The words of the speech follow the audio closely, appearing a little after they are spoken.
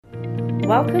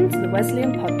Welcome to the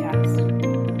Wesleyan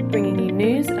podcast, bringing you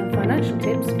news and financial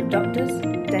tips for doctors,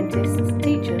 dentists,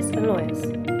 teachers and lawyers.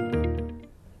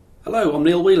 Hello, I'm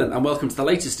Neil Whelan and welcome to the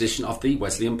latest edition of the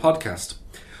Wesleyan podcast.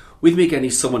 With me again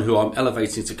is someone who I'm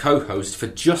elevating to co-host for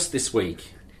just this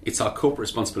week. It's our Corporate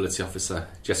Responsibility Officer,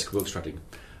 Jessica Wilkes-Reading.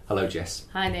 Hello, Jess.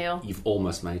 Hi, Neil. You've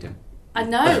almost made it. I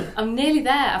know, I'm nearly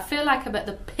there. I feel like I'm at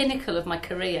the pinnacle of my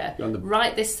career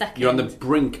right this second. You're on the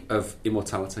brink of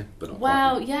immortality, but not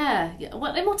quite. Yeah.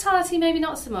 Well, immortality maybe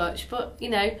not so much, but,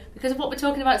 because of what we're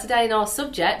talking about today in our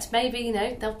subject, maybe,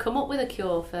 they'll come up with a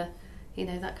cure for,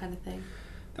 that kind of thing.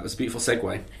 That was a beautiful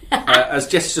segue. As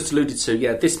Jess just alluded to,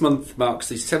 this month marks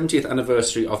the 70th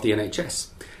anniversary of the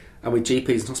NHS. And with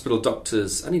GPs and hospital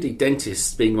doctors, and indeed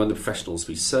dentists being one of the professionals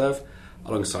we serve,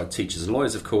 alongside teachers and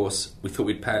lawyers, of course, we thought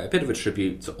we'd pay a bit of a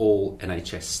tribute to all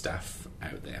NHS staff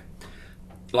out there.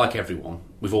 Like everyone,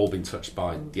 we've all been touched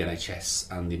by the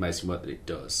NHS and the amazing work that it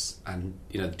does. And,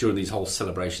 during these whole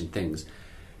celebration things,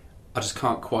 I just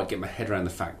can't quite get my head around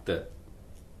the fact that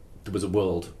there was a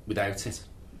world without it,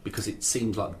 because it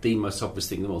seems like the most obvious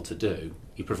thing in the world to do.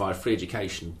 You provide free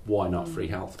education, why not free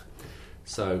health?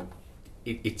 So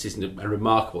it is a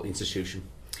remarkable institution.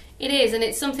 It is, and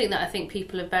it's something that I think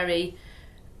people are very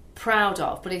proud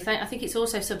of, but I think it's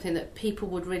also something that people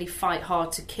would really fight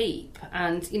hard to keep.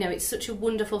 And it's such a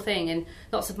wonderful thing, and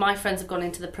lots of my friends have gone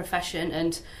into the profession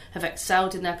and have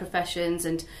excelled in their professions,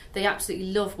 and they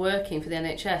absolutely love working for the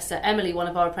NHS. So Emily, one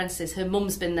of our apprentices, her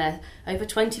mum's been there over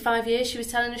 25 years, she was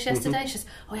telling us yesterday. She says,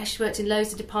 she worked in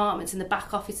loads of departments in the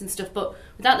back office and stuff, but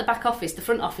without the back office, the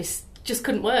front office just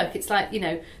couldn't work. It's like,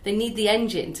 they need the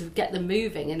engine to get them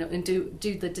moving and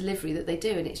do the delivery that they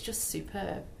do, and it's just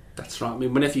superb. That's right. I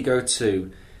mean, whenever you go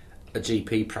to a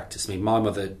GP practice, my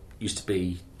mother used to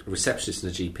be a receptionist in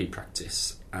a GP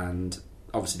practice, and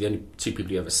obviously the only two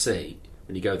people you ever see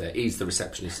when you go there is the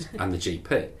receptionist and the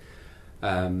GP.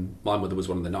 My mother was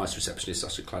one of the nice receptionists. I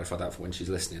should clarify that for when she's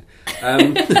listening.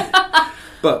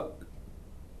 But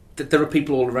there are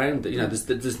people all around.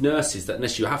 There's nurses that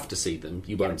unless you have to see them,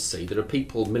 you won't see. There are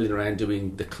people milling around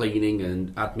doing the cleaning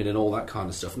and admin and all that kind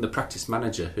of stuff. And the practice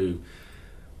manager who,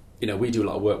 we do a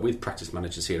lot of work with practice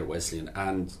managers here at Wesleyan,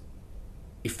 and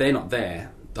if they're not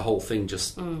there, the whole thing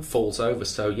just falls over.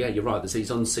 So you're right. There's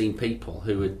these unseen people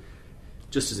who are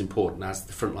just as important as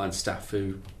the frontline staff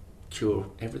who cure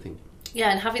everything.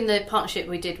 Yeah, and having the partnership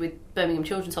we did with Birmingham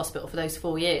Children's Hospital for those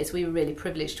 4 years, we were really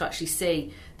privileged to actually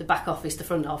see the back office, the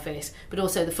front office, but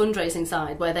also the fundraising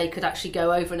side, where they could actually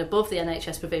go over and above the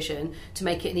NHS provision to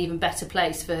make it an even better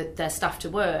place for their staff to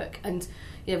work. And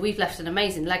we've left an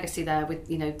amazing legacy there with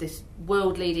this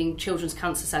world-leading children's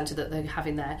cancer centre that they're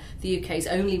having there, the UK's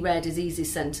only rare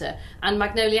diseases centre, and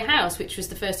Magnolia House, which was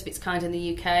the first of its kind in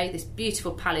the UK, this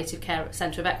beautiful palliative care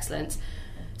centre of excellence.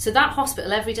 So that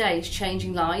hospital every day is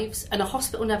changing lives, and a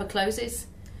hospital never closes.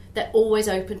 They're always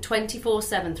open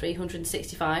 24/7,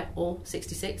 365 or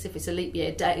 66 if it's a leap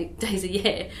year, days a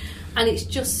year. And it's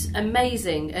just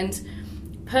amazing. And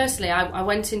personally, I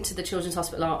went into the Children's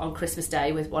Hospital on Christmas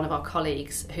Day with one of our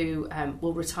colleagues who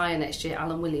will retire next year,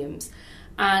 Alan Williams.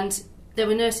 And there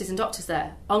were nurses and doctors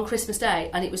there on Christmas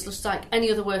Day, and it was just like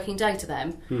any other working day to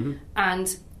them. Mm-hmm.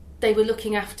 And they were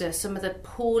looking after some of the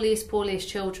poorest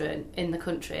children in the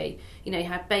country. You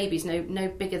had babies no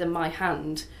bigger than my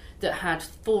hand that had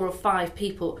 4 or 5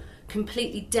 people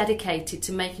completely dedicated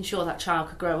to making sure that child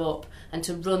could grow up and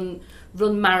to run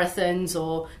marathons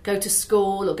or go to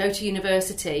school or go to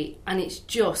university. And it's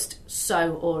just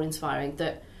so awe-inspiring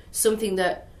that something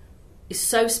that is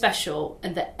so special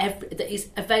and that is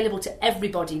available to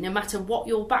everybody, no matter what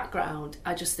your background,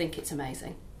 I just think it's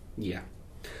amazing. Yeah.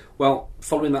 Well,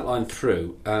 following that line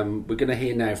through, we're going to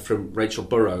hear now from Rachel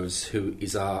Burrows, who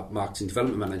is our Marketing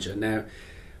Development Manager. Now,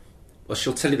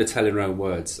 she'll tell you the tale in her own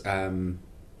words, and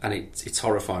it's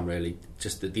horrifying, really,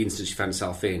 just the incident she found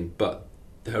herself in. But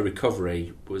her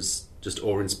recovery was just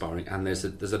awe-inspiring, and there's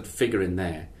a figure in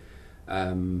there.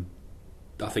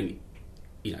 I think,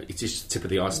 it's just the tip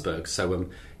of the iceberg. So,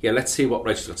 let's hear what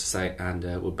Rachel's got to say, and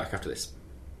we'll be back after this.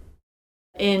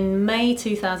 In May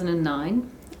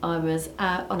 2009... I was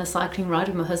out on a cycling ride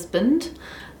with my husband,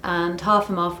 and half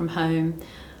a mile from home,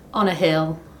 on a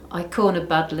hill, I cornered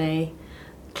badly,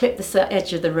 clipped the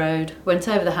edge of the road, went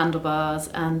over the handlebars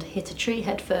and hit a tree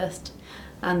head first,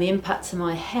 and the impact to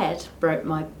my head broke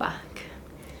my back.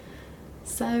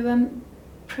 So,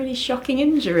 pretty shocking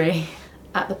injury.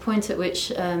 At the point at which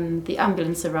the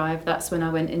ambulance arrived, that's when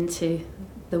I went into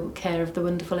the care of the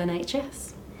wonderful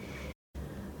NHS.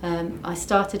 I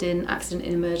started in accident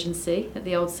and emergency at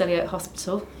the old Wesleyan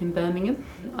Hospital in Birmingham.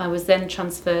 I was then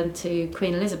transferred to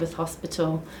Queen Elizabeth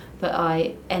Hospital, but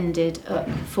I ended up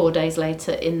 4 days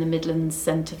later in the Midlands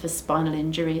Centre for Spinal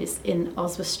Injuries in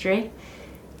Oswestry,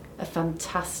 a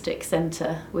fantastic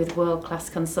centre with world-class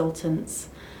consultants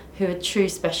who are true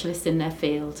specialists in their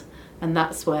field, and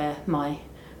that's where my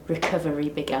recovery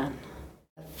began.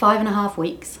 5.5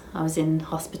 weeks I was in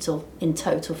hospital in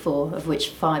total for, of which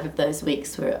 5 of those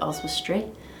weeks were at Oswestry.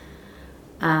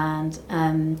 And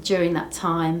during that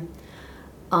time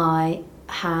I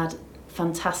had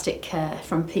fantastic care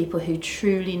from people who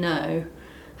truly know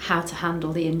how to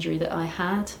handle the injury that I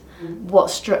had. What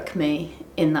struck me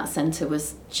in that centre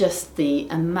was just the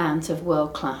amount of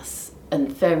world-class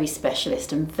and very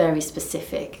specialist and very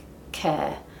specific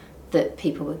care that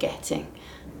people were getting.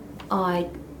 I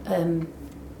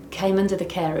came under the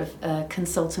care of a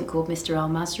consultant called Mr.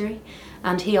 Al-Masri,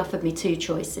 and he offered me 2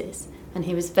 choices, and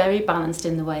he was very balanced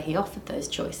in the way he offered those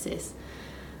choices.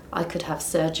 I could have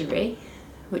surgery,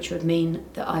 which would mean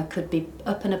that I could be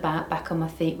up and about, back on my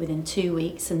feet within 2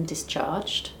 weeks and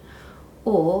discharged,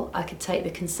 or I could take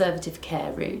the conservative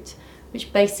care route,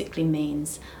 which basically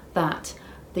means that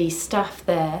the staff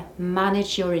there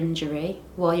manage your injury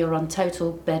while you're on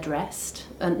total bed rest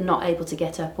and not able to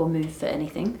get up or move for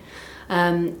anything.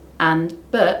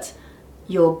 But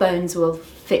your bones will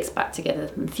fix back together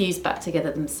and fuse back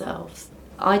together themselves.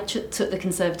 I took the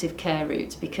conservative care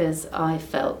route because I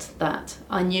felt that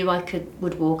I knew I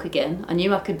would walk again. I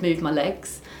knew I could move my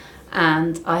legs,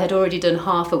 and I had already done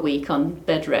half a week on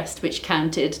bed rest, which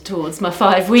counted towards my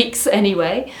 5 weeks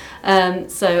anyway.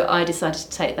 So I decided to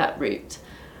take that route.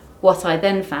 What I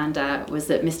then found out was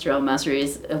that Mr. Al-Masri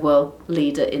is a world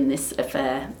leader in this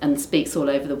affair and speaks all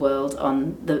over the world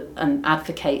and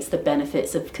advocates the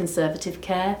benefits of conservative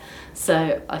care.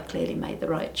 So I clearly made the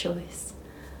right choice,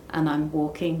 and I'm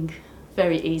walking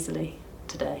very easily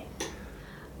today.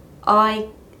 I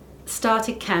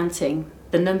started counting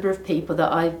the number of people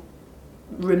that I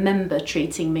remember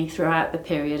treating me throughout the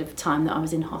period of time that I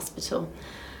was in hospital.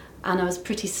 And I was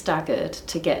pretty staggered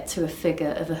to get to a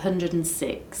figure of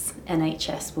 106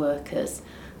 NHS workers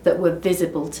that were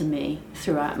visible to me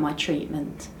throughout my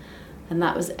treatment. And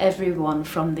that was everyone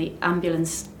from the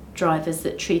ambulance drivers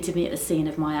that treated me at the scene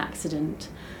of my accident,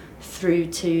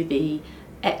 through to the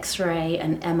X-ray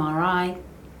and MRI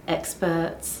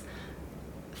experts,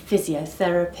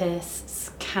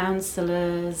 physiotherapists,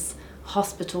 counsellors,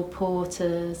 hospital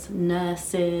porters,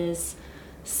 nurses,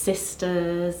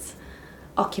 sisters,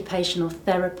 occupational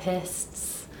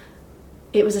therapists.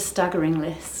 It was a staggering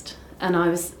list, and I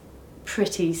was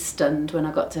pretty stunned when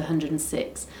I got to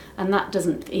 106, and that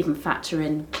doesn't even factor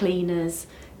in cleaners,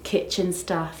 kitchen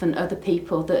staff and other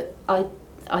people that I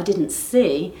didn't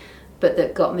see, but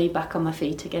that got me back on my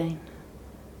feet again.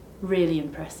 Really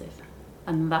impressive,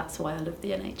 and that's why I love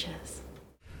the NHS.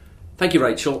 Thank you,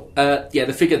 Rachel.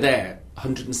 The figure there,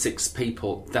 106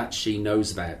 people that she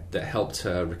knows about that helped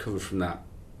her recover from that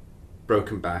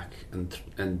broken back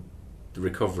and the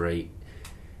recovery,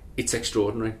 it's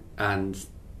extraordinary. And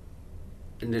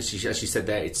as she said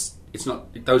there, it's not,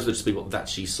 those are just people that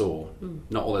she saw,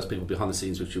 not all those people behind the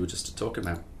scenes which we were just talking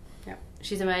about. Yeah,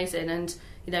 she's amazing, and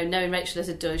knowing Rachel as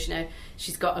it does,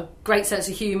 she's got a great sense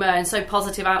of humour and so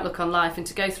positive outlook on life, and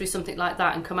to go through something like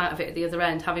that and come out of it at the other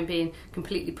end having been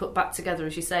completely put back together,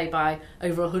 as you say, by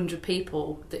over 100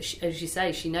 people that as you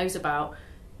say she knows about,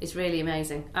 is really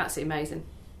amazing, absolutely amazing.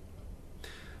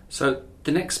 So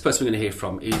the next person we're going to hear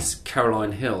from is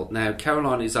Caroline Hill. Now,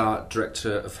 Caroline is our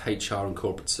Director of HR and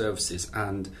Corporate Services,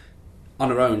 and on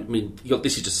her own,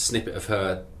 this is just a snippet of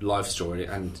her life story,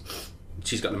 and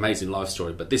she's got an amazing life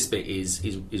story, but this bit is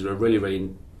a really,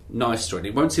 really nice story. And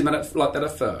it won't seem like that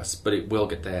at first, but it will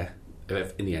get there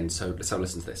in the end, so let's have a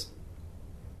listen to this.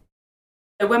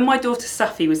 When my daughter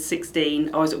Safi was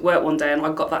 16, I was at work one day and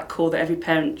I got that call that every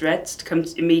parent dreads, to come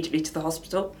immediately to the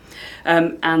hospital.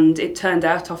 And it turned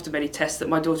out, after many tests, that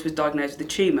my daughter was diagnosed with a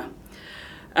tumour.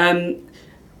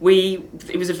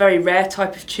 It was a very rare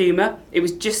type of tumour. It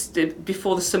was just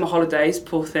before the summer holidays,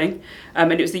 poor thing,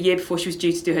 and it was the year before she was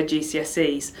due to do her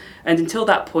GCSEs. And until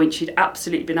that point, she'd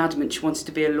absolutely been adamant she wanted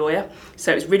to be a lawyer.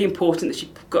 So it was really important that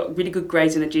she got really good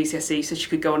grades in her GCSEs so she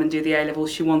could go on and do the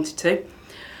A-levels she wanted to.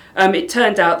 It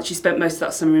turned out that she spent most of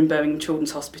that summer in Birmingham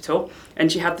Children's Hospital,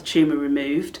 and she had the tumour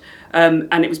removed,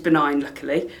 and it was benign,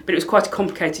 luckily, but it was quite a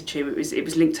complicated tumour. It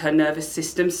was linked to her nervous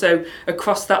system. So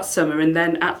across that summer, and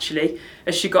then actually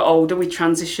as she got older, we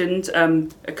transitioned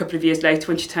a couple of years later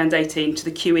when she turned 18 to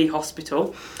the QE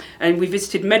hospital, and we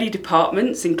visited many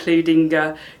departments, including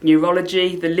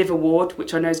neurology, the liver ward,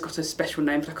 which I know has got a special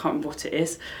name but I can't remember what it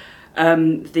is.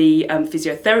 the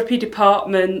physiotherapy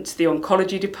department, the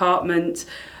oncology department,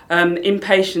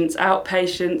 inpatients,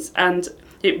 outpatients, and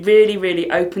it really, really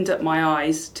opened up my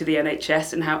eyes to the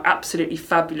NHS and how absolutely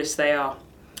fabulous they are.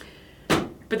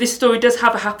 But this story does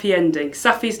have a happy ending.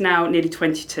 Safi's now nearly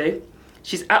 22.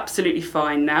 She's absolutely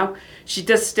fine now. She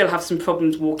does still have some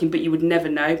problems walking, but you would never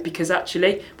know, because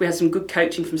actually we had some good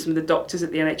coaching from some of the doctors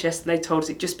at the NHS, and they told us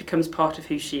it just becomes part of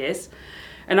who she is.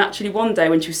 And actually one day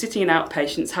when she was sitting in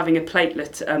outpatients having a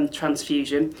platelet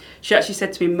transfusion, she actually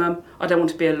said to me, "Mum, I don't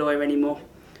want to be a lawyer anymore."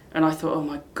 And I thought, oh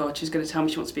my God, she's going to tell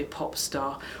me she wants to be a pop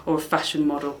star or a fashion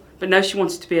model. But no, she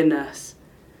wanted to be a nurse.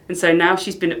 And so now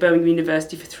she's been at Birmingham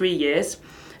University for 3 years,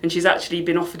 and she's actually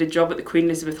been offered a job at the Queen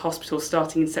Elizabeth Hospital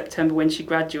starting in September when she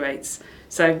graduates.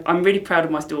 So I'm really proud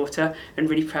of my daughter and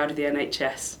really proud of the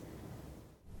NHS.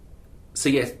 So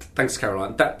yeah, thanks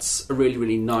Caroline. That's a really,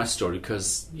 really nice story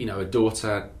because, you know, a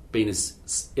daughter being as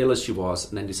ill as she was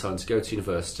and then deciding to go to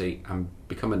university and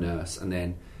become a nurse and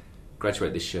then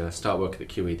graduate this year, start working at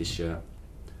QE this year.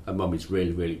 And Mum is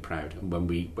really, really proud. And when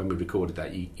we recorded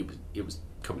that, it was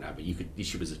coming out, but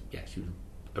she was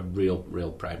a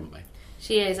real proud mummy.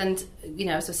 She is, and you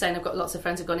know, as I was saying, I've got lots of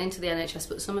friends who've gone into the NHS,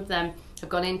 but some of them have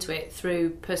gone into it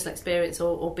through personal experience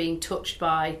or being touched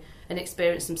by an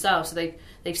experience themselves. So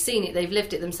they've seen it, they've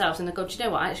lived it themselves, and they've gone, do you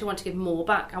know what, I actually want to give more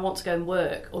back. I want to go and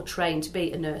work or train to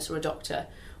be a nurse or a doctor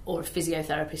or a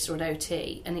physiotherapist or an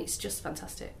OT, and it's just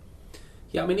fantastic.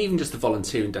 Yeah, I mean, even just the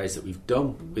volunteering days that we've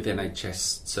done with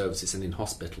NHS services and in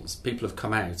hospitals, people have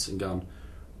come out and gone,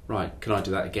 right, can I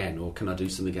do that again, or can I do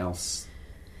something else?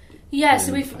 Yeah,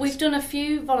 so we've done a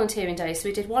few volunteering days. So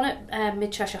we did one at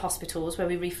Mid Cheshire Hospitals where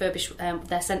we refurbished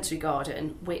their sensory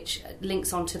garden, which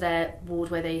links onto their ward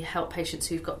where they help patients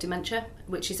who've got dementia,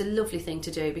 which is a lovely thing to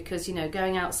do because, you know,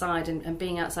 going outside and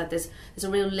being outside, there's a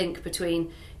real link between,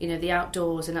 you know, the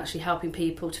outdoors and actually helping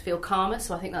people to feel calmer.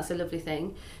 So I think that's a lovely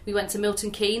thing. We went to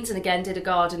Milton Keynes and again did a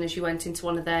garden as you went into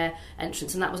one of their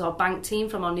entrances, and that was our bank team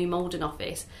from our new Malden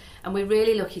office. And we're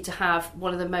really lucky to have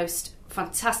one of the most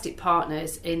fantastic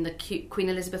partners in the Queen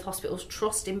Elizabeth Hospitals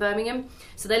Trust in Birmingham.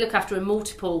 So they look after a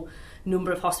multiple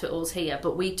number of hospitals here,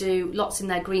 but we do lots in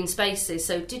their green spaces.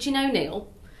 So did you know, Neil?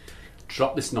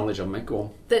 Drop this knowledge on me, go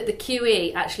on. That the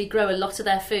QE actually grow a lot of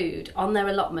their food on their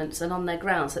allotments and on their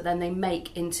grounds that then they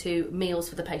make into meals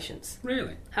for the patients.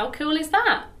 Really? How cool is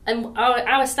that? And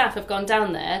our staff have gone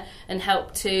down there and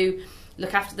helped to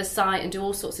look after the site and do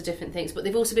all sorts of different things, but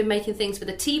they've also been making things for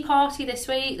the tea party this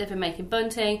week. They've been making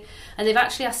bunting, and they've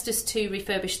actually asked us to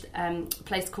refurbish a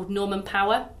place called Norman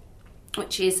Power,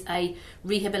 which is a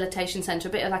rehabilitation centre,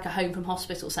 a bit like a home from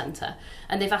hospital centre,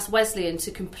 and they've asked Wesleyan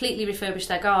to completely refurbish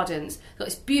their gardens. They've got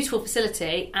this beautiful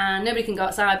facility and nobody can go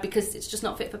outside because it's just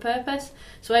not fit for purpose.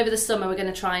 So over the summer we're going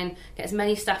to try and get as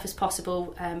many staff as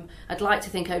possible. I'd like to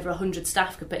think over 100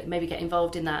 staff could maybe get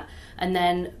involved in that, and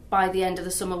then by the end of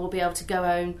the summer we'll be able to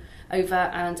go over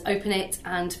and open it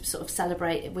and sort of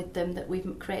celebrate it with them that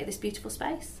we've created this beautiful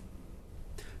space.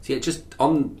 So yeah, just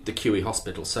on the QE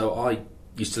hospital, so I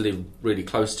used to live really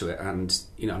close to it, and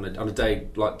you know, on a day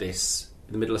like this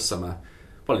in the middle of summer,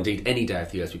 well indeed any day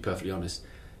of the year to be perfectly honest,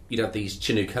 you'd have these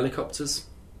Chinook helicopters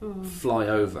fly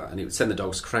over and it would send the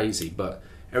dogs crazy, but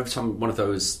every time one of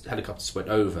those helicopters went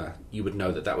over you would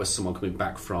know that was someone coming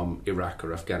back from Iraq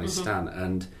or Afghanistan.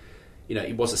 And you know,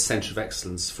 it was a centre of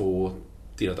excellence for,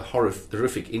 you know, the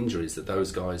horrific injuries that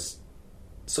those guys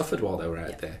suffered while they were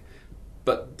out there.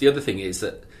 But the other thing is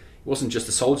that it wasn't just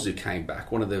the soldiers who came back.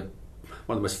 One of the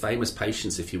most famous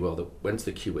patients, if you will, that went to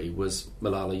the QE was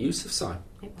Malala Yousafzai.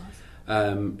 It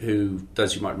was. Who,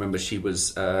 those you might remember, she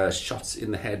was shot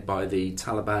in the head by the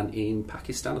Taliban in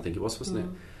Pakistan, I think it was, wasn't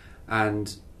it?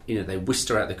 And you know, they whisked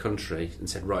her out of the country and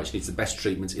said, right, she needs the best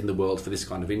treatment in the world for this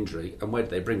kind of injury. And where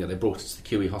did they bring her? They brought her to the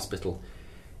QE hospital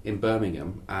in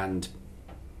Birmingham, and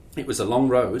it was a long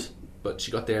road, but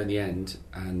she got there in the end,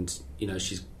 and you know,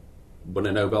 she's won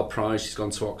a Nobel Prize, she's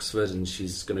gone to Oxford, and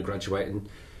she's going to graduate, and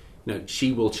you know,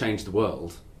 she will change the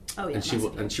world. Oh, yeah,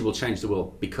 and she will change the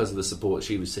world because of the support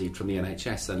she received from the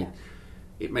NHS, and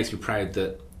it makes me proud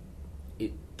that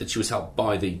she was helped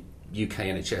by the UK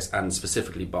NHS and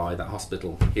specifically by that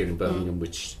hospital here in Birmingham,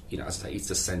 which, you know, as I say, it's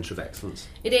a centre of excellence.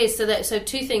 It is. So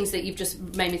two things that you've just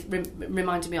made me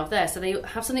reminded me of there. So they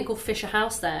have something called Fisher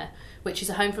House there, which is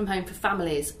a home from home for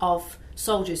families of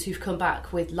soldiers who've come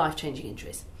back with life-changing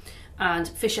injuries. And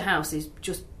Fisher House is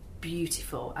just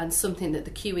beautiful and something that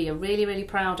the QE are really, really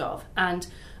proud of. And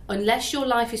unless your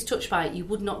life is touched by it, you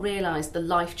would not realise the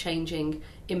life-changing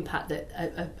impact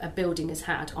that a building has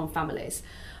had on families.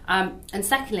 And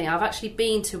secondly, I've actually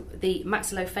been to the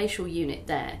maxillofacial unit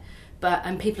there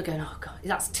And people are going, oh God,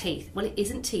 that's teeth. Well, it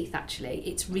isn't teeth, actually.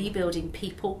 It's rebuilding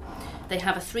people. They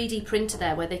have a 3D printer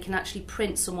there where they can actually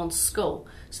print someone's skull,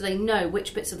 so they know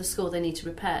which bits of the skull they need to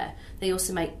repair. They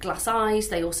also make glass eyes.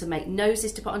 They also make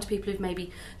noses to put onto people who've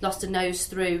maybe lost a nose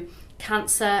through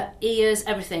cancer, ears,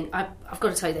 everything. I've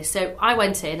got to tell you this. So I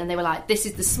went in and they were like, this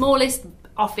is the smallest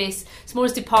office,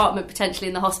 smallest department potentially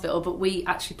in the hospital, but we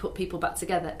actually put people back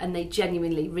together, and they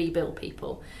genuinely rebuild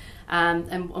people.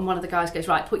 And one of the guys goes,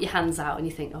 right, put your hands out, and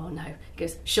you think, oh no. He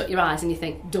goes, shut your eyes, and you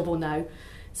think, double no.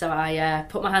 So I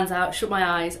put my hands out, shut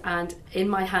my eyes, and in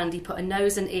my hand he put a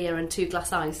nose and ear and 2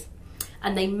 glass eyes.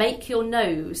 And they make your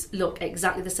nose look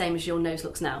exactly the same as your nose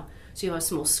looks now. So you have a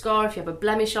small scar, if you have a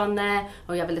blemish on there,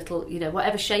 or you have a little,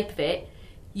 whatever shape of it,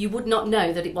 you would not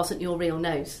know that it wasn't your real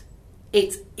nose.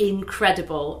 It's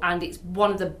incredible, and it's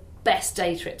one of the best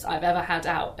day trips I've ever had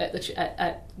out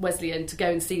at Wesleyan to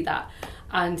go and see that.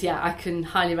 And yeah, I can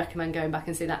highly recommend going back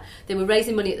and see that. They were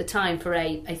raising money at the time for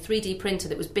a 3D printer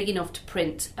that was big enough to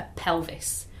print a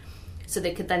pelvis, so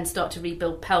they could then start to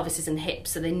rebuild pelvises and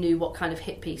hips, so they knew what kind of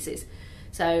hip pieces.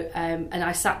 So and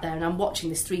I sat there and I'm watching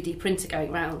this 3D printer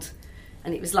going round,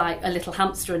 and it was like a little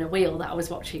hamster in a wheel that I was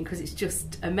watching, because it's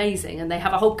just amazing. And they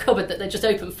have a whole cupboard that they just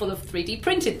open full of 3D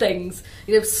printed things,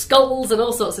 skulls and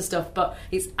all sorts of stuff. But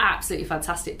it's absolutely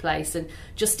fantastic place. And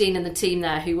Justine and the team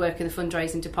there who work in the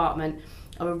fundraising department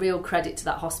are a real credit to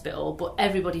that hospital, but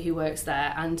everybody who works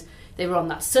there. And they were on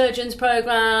that surgeons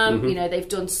programme, they've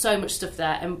done so much stuff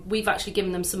there. And we've actually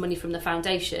given them some money from the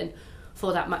foundation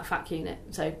for that MacFac unit.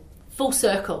 So full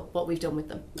circle what we've done with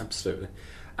them. Absolutely.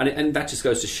 And that just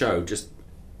goes to show just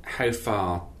how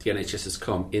far the NHS has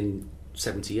come in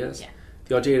 70 years. Yeah.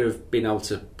 The idea of being able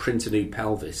to print a new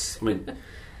pelvis, I mean,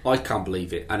 I can't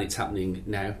believe it, and it's happening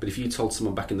now. But if you told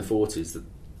someone back in the 40s, that,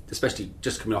 especially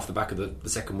just coming off the back of the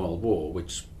Second World War,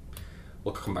 which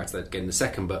we'll come back to that again in a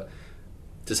second, but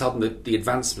just having the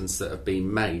advancements that have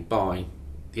been made by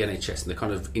the NHS and the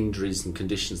kind of injuries and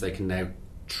conditions they can now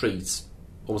treat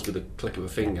almost with a click of a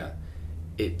finger,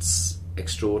 it's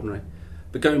extraordinary.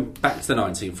 But going back to the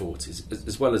 1940s,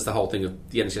 as well as the whole thing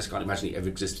of the NHS can't imagine it ever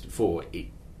existed before, it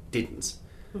didn't.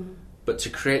 Mm-hmm. But to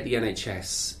create the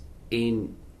NHS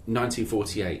in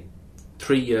 1948,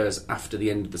 3 years after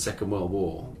the end of the Second World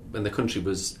War, when the country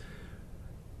was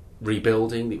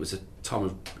rebuilding, it was a time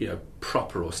of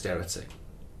proper austerity.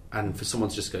 And for someone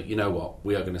to just go, you know what,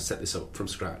 we are going to set this up from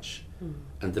scratch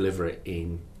and deliver it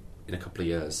in a couple of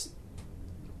years.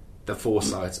 The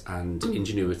foresight and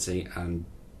ingenuity and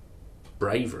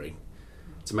bravery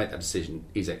to make that decision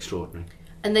is extraordinary.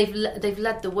 And they've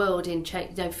led the world in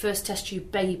first test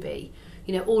tube baby,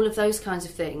 all of those kinds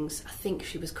of things. I think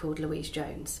she was called Louise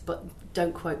Jones, but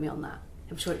don't quote me on that.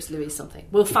 I'm sure it was Louise something.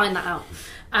 We'll find that out.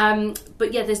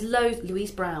 But yeah, there's loads.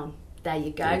 Louise Brown. There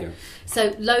you go.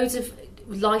 So loads of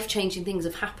life-changing things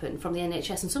have happened from the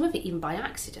NHS, and some of it even by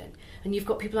accident. And you've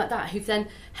got people like that who've then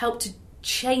helped to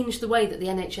change the way that the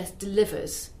NHS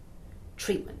delivers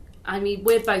treatment. I mean,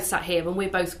 we're both sat here and we're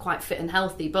both quite fit and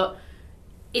healthy, but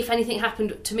if anything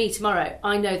happened to me tomorrow,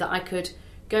 I know that I could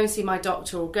go and see my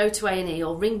doctor or go to A&E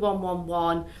or ring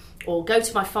 111 or go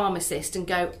to my pharmacist and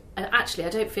go, and actually I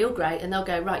don't feel great, and they'll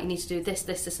go, right, you need to do this,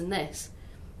 this, this and this.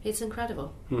 It's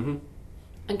incredible. Mm-hmm.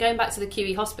 And going back to the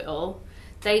QE hospital,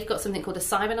 they've got something called a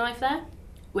cyberknife there,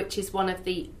 which is one of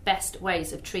the best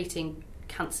ways of treating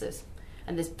cancers.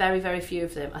 And there's very, very few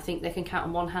of them. I think they can count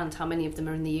on one hand how many of them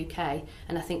are in the UK,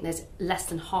 and I think there's less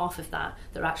than half of that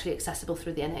are actually accessible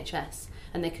through the NHS.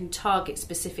 And they can target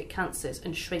specific cancers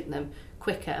and shrink them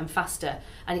quicker and faster.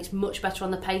 And it's much better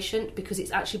on the patient because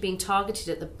it's actually being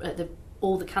targeted at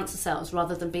all the cancer cells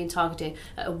rather than being targeted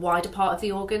at a wider part of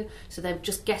the organ. So they're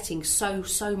just getting so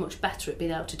much better at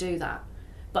being able to do that.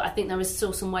 But I think there is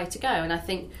still some way to go, and I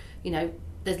think,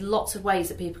 there's lots of ways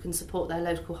that people can support their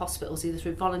local hospitals, either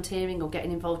through volunteering or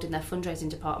getting involved in their fundraising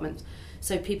department,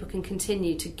 so people can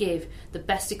continue to give the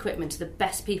best equipment to the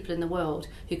best people in the world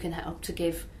who can help to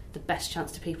give the best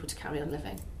chance to people to carry on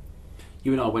living.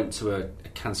 You and I went to a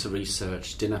cancer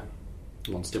research dinner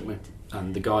once, didn't we?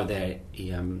 And the guy there, he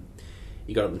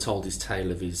got up and told his tale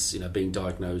of his being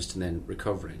diagnosed and then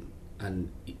recovering.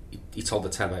 And he told the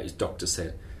tale about his doctor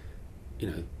said,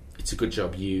 it's a good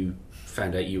job you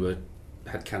found out you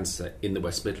had cancer in the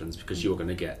West Midlands, because you're going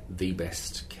to get the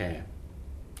best care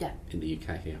in the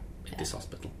UK here at this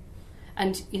hospital.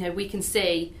 And we can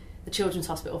see the Children's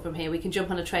Hospital from here. We can jump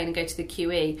on a train and go to the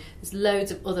QE. There's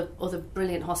loads of other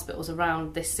brilliant hospitals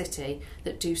around this city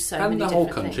that do so many different things. And the whole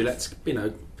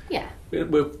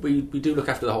country. We do look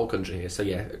after the whole country here. So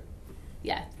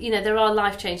yeah, there are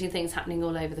life-changing things happening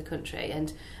all over the country,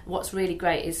 and what's really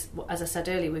great is, as I said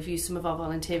earlier, we've used some of our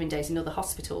volunteering days in other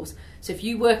hospitals. So if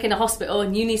you work in a hospital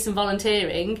and you need some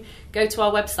volunteering, go to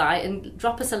our website and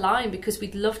drop us a line, because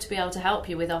we'd love to be able to help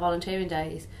you with our volunteering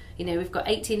days. You know, we've got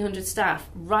 1,800 staff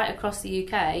right across the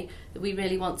UK that we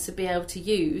really want to be able to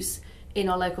use in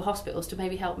our local hospitals to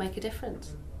maybe help make a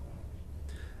difference.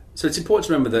 So it's important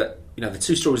to remember that, you know, the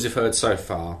two stories you've heard so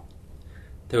far,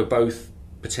 they were both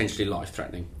potentially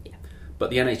life-threatening. Yeah. But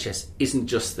the NHS isn't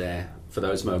just there for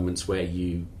those moments where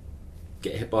you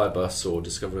get hit by a bus or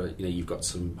discover, you know, you've got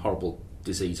some horrible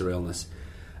disease or illness.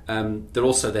 They're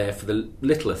also there for the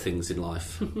littler things in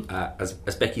life,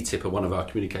 as Becky Tipper, one of our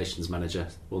communications manager,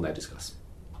 will now discuss.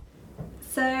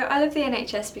 So I love the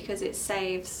NHS because it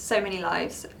saves so many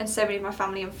lives, and so many of my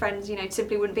family and friends, you know,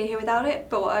 simply wouldn't be here without it.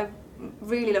 But what I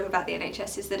really love about the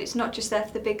NHS is that it's not just there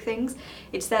for the big things,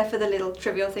 it's there for the little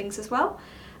trivial things as well.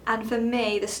 And for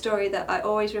me, the story that I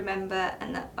always remember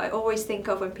and that I always think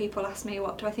of when people ask me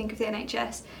what do I think of the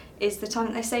NHS is the time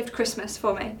that they saved Christmas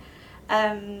for me.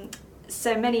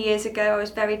 So many years ago I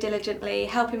was very diligently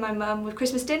helping my mum with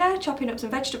Christmas dinner, chopping up some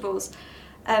vegetables,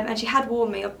 and she had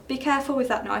warned me, be careful with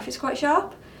that knife, it's quite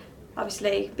sharp.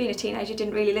 Obviously, being a teenager,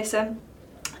 didn't really listen.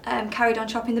 Carried on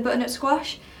chopping the butternut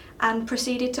squash and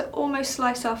proceeded to almost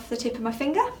slice off the tip of my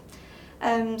finger.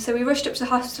 So we rushed up to the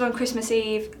hospital on Christmas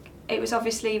Eve. It was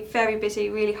obviously very busy,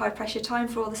 really high pressure time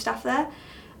for all the staff there,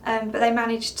 but they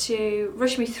managed to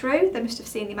rush me through. They must have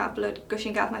seen the amount of blood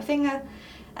gushing out of my finger,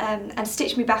 and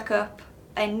stitched me back up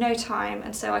in no time,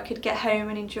 and so I could get home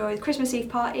and enjoy the Christmas Eve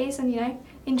parties and, you know,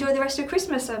 enjoy the rest of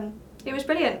Christmas, and it was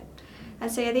brilliant. And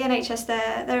so yeah, the NHS,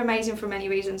 they're amazing for many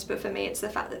reasons, but for me it's the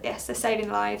fact that yes, they're saving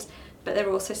lives, but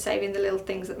they're also saving the little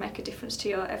things that make a difference to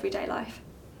your everyday life.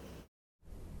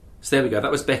 So there we go, that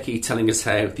was Becky telling us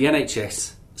how the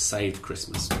NHS saved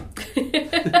Christmas.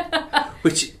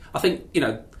 Which I think, you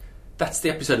know, that's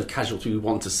the episode of Casualty we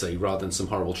want to see, rather than some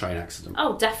horrible train accident.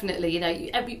 Oh, definitely. You know,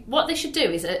 what they should do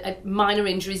is a minor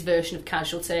injuries version of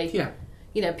Casualty. Yeah.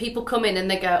 You know, people come in and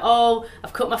they go, oh,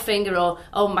 I've cut my finger, or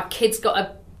oh, my kid's got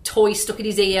a toy stuck in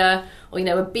his ear, or, you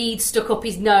know, a bead stuck up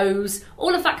his nose.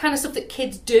 All of that kind of stuff that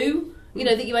kids do, you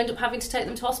know, that you end up having to take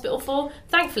them to hospital for.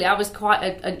 Thankfully, I was quite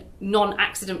a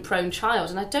non-accident prone child,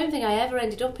 and I don't think I ever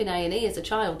ended up in A&E as a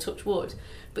child, touch wood.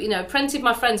 But, you know, plenty of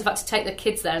my friends have had to take their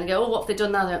kids there and go, oh, what have they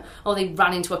done now? They're, oh, they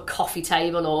ran into a coffee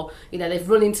table, or, you know, they've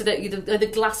run into the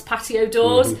glass patio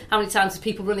doors. Mm-hmm. How many times have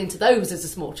people run into those as a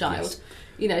small child? Yes.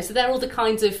 You know, so they're all the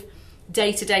kinds of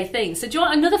day-to-day things. So do you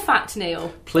want another fact,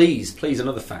 Neil? Please,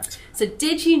 another fact. So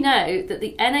did you know that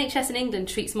the NHS in England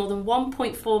treats more than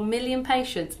 1.4 million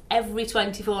patients every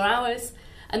 24 hours?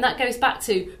 And that goes back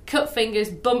to cut fingers,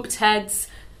 bumped heads,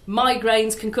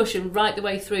 migraines, concussion, right the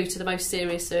way through to the most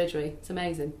serious surgery. It's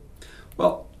amazing.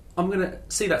 Well, I'm going to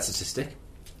see that statistic.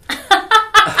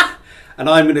 And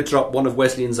I'm going to drop one of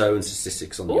Wesleyan's own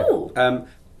statistics on you.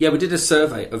 Yeah, we did a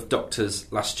survey of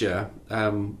doctors last year.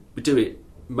 We do it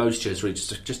most years, really,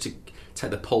 just to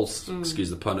take the pulse, excuse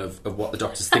the pun, of what the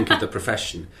doctors think of the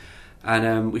profession.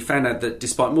 And we found out that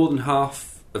despite more than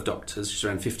half of doctors, which is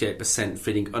around 58%,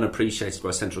 feeling unappreciated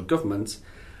by central government,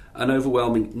 an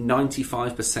overwhelming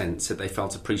 95% said they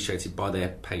felt appreciated by their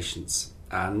patients.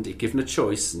 And if given a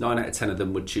choice, 9 out of 10 of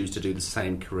them would choose to do the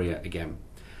same career again.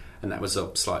 And that was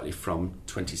up slightly from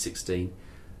 2016.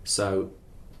 So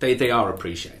they are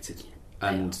appreciated.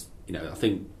 And, you know, I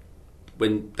think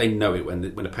when they know it,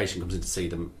 when a patient comes in to see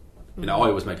them, you know, I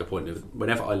always make a point of,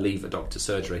 whenever I leave a doctor's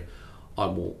surgery, I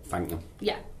will thank them.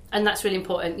 Yeah, and that's really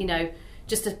important, you know,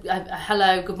 just a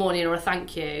hello, good morning, or a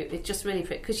thank you. It's just really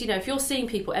quick, because, you know, if you're seeing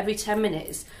people every 10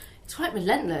 minutes, it's quite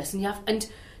relentless, and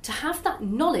to have that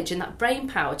knowledge and that brain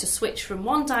power to switch from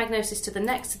one diagnosis to the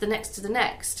next, to the next, to the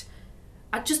next,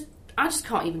 I just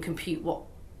can't even compute what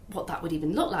that would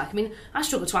even look like. I mean, I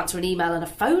struggle to answer an email and a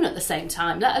phone at the same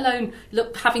time, let alone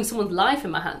having someone's life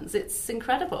in my hands. It's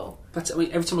incredible. I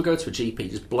mean, every time I go to a GP,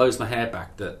 it just blows my hair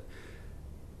back that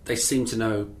they seem to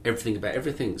know everything about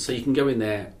everything. So you can go in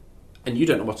there and you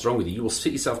don't know what's wrong with you. You will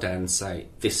sit yourself down and say,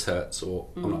 this hurts, or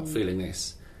I'm not feeling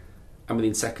this. And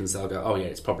within seconds they'll go, oh yeah,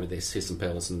 it's probably this, here's some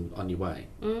pills and on your way.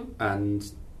 And,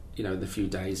 you know, in a few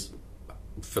days,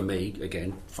 for me,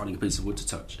 again, finding a piece of wood to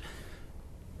touch,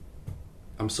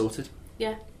 I'm sorted.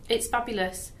 Yeah, it's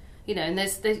fabulous. You know, and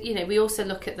there's you know, we also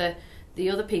look at the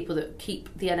other people that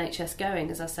keep the NHS going,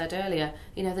 as I said earlier.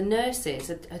 You know, the nurses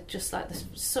are just like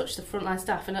such the frontline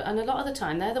staff, and a lot of the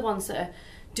time they're the ones that are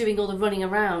doing all the running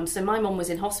around. So my mum was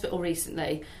in hospital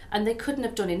recently, and they couldn't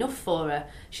have done enough for her.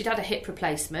 She'd had a hip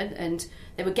replacement, and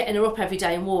they were getting her up every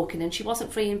day and walking, and she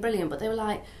wasn't free and brilliant, but they were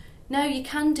like, no, you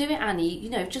can do it, Annie, you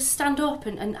know, just stand up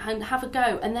and have a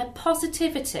go. And their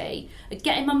positivity at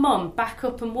getting my mum back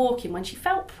up and walking when she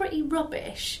felt pretty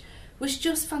rubbish was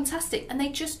just fantastic. And they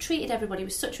just treated everybody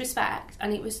with such respect,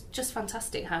 and it was just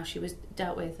fantastic how she was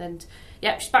dealt with. And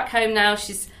yeah, she's back home now,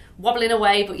 she's wobbling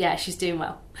away, but yeah, she's doing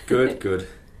well. Good.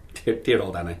 Dear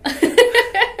old Annie.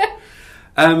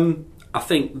 I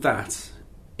think that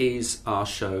is our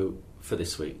show for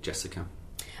this week, Jessica.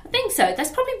 I think so.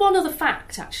 There's probably one other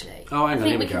fact, actually. Oh, hang on, I think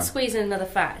here we we can go. squeeze in another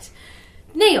fact.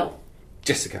 Neil,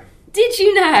 Jessica. did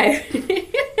you know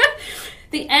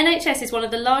the NHS is one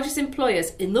of the largest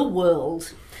employers in the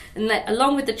world, and that,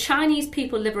 along with the Chinese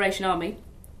People Liberation Army,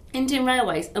 Indian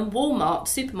Railways and Walmart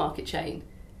supermarket chain.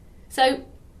 So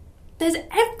there's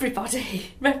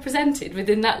everybody represented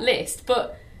within that list.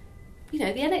 But, you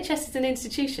know, the NHS is an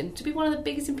institution. To be one of the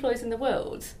biggest employers in the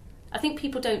world, I think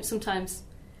people don't sometimes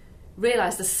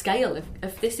realise the scale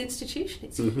of this institution.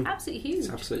 It's absolutely huge. It's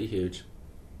absolutely huge.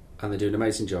 And they do an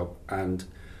amazing job. And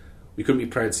we couldn't be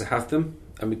prouder to have them,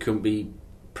 and we couldn't be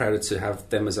prouder to have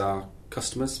them as our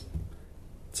customers.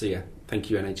 So yeah, thank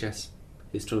you, NHS.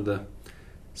 Here's to another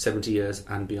 70 years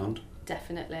and beyond.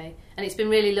 Definitely. And it's been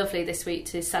really lovely this week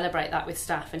to celebrate that with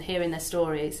staff and hearing their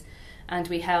stories. And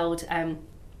we held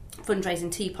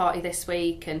fundraising tea party this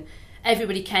week, and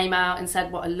everybody came out and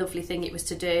said what a lovely thing it was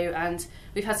to do. And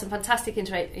we've had some fantastic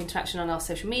interaction on our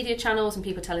social media channels and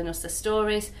people telling us their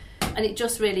stories. And it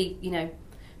just really, you know,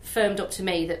 firmed up to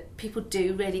me that people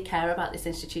do really care about this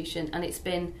institution, and it's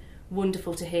been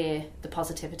wonderful to hear the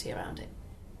positivity around it.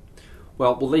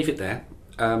 Well, we'll leave it there.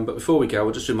 But before we go,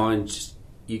 I'll just remind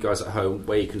you guys at home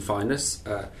where you can find us.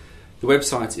 The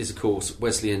website is, of course,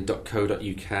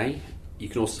 wesleyan.co.uk. You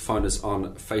can also find us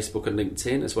on Facebook and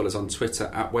LinkedIn, as well as on Twitter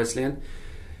at Wesleyan.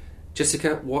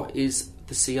 Jessica, what is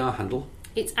the CR handle?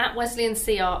 It's at Wesleyan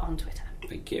CR on Twitter.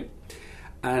 Thank you.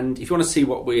 And if you want to see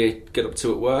what we get up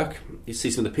to at work, you see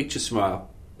some of the pictures from our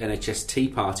NHS tea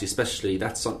party especially,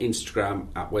 that's on Instagram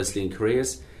at Wesleyan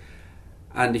Careers.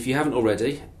 And if you haven't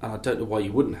already, and I don't know why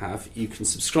you wouldn't have, you can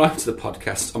subscribe to the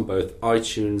podcast on both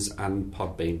iTunes and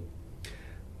Podbean.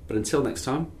 But until next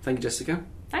time, thank you, Jessica.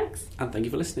 Thanks. And thank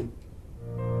you for listening.